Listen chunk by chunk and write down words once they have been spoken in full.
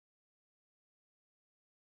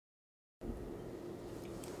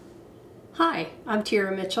Hi, I'm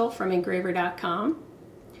Tira Mitchell from Engraver.com.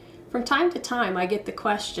 From time to time I get the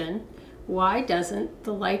question, why doesn't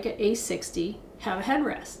the Leica A60 have a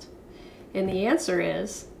headrest? And the answer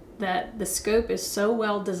is that the scope is so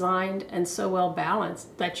well designed and so well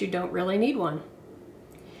balanced that you don't really need one.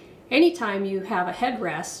 Anytime you have a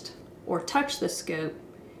headrest or touch the scope,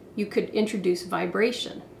 you could introduce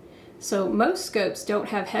vibration. So most scopes don't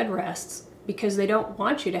have headrests because they don't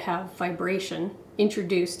want you to have vibration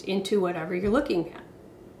introduced into whatever you're looking at.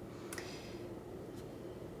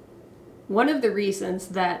 One of the reasons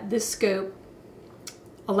that this scope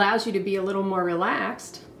allows you to be a little more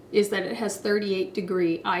relaxed is that it has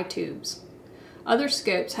 38-degree eye tubes. Other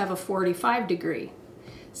scopes have a 45-degree.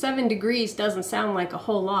 7 degrees doesn't sound like a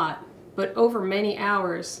whole lot, but over many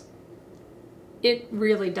hours it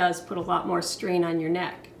really does put a lot more strain on your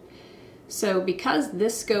neck. So because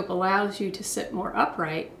this scope allows you to sit more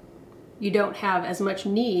upright, you don't have as much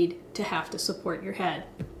need to have to support your head.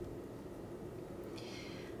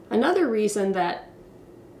 Another reason that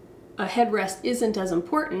a headrest isn't as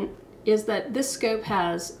important is that this scope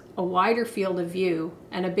has a wider field of view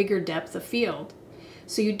and a bigger depth of field.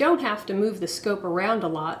 So you don't have to move the scope around a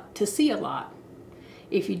lot to see a lot.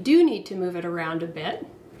 If you do need to move it around a bit,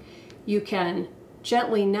 you can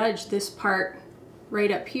gently nudge this part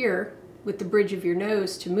right up here with the bridge of your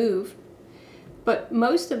nose to move. But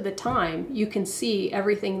most of the time you can see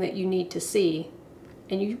everything that you need to see,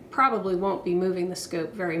 and you probably won't be moving the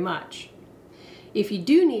scope very much. If you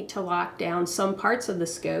do need to lock down some parts of the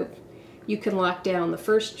scope, you can lock down the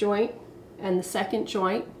first joint and the second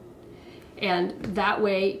joint, and that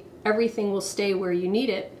way everything will stay where you need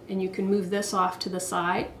it, and you can move this off to the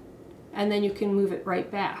side, and then you can move it right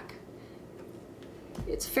back.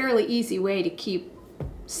 It's a fairly easy way to keep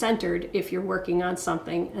centered if you're working on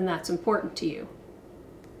something and that's important to you.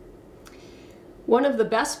 One of the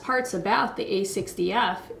best parts about the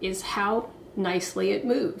A60F is how nicely it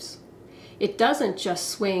moves. It doesn't just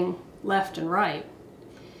swing left and right.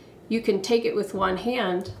 You can take it with one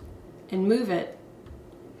hand and move it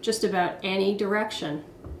just about any direction.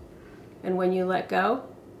 And when you let go,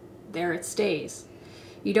 there it stays.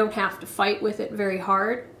 You don't have to fight with it very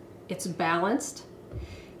hard. It's balanced.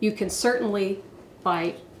 You can certainly,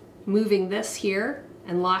 by moving this here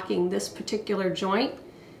and locking this particular joint,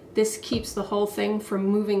 this keeps the whole thing from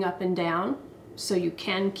moving up and down, so you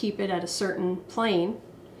can keep it at a certain plane.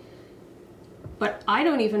 But I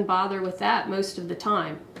don't even bother with that most of the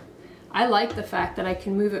time. I like the fact that I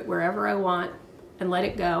can move it wherever I want and let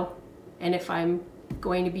it go, and if I'm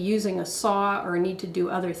going to be using a saw or need to do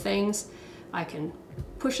other things, I can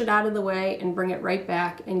push it out of the way and bring it right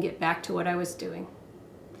back and get back to what I was doing.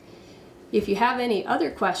 If you have any other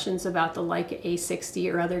questions about the Leica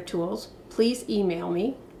A60 or other tools, please email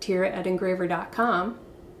me, Tira@engraver.com,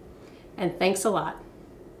 and thanks a lot.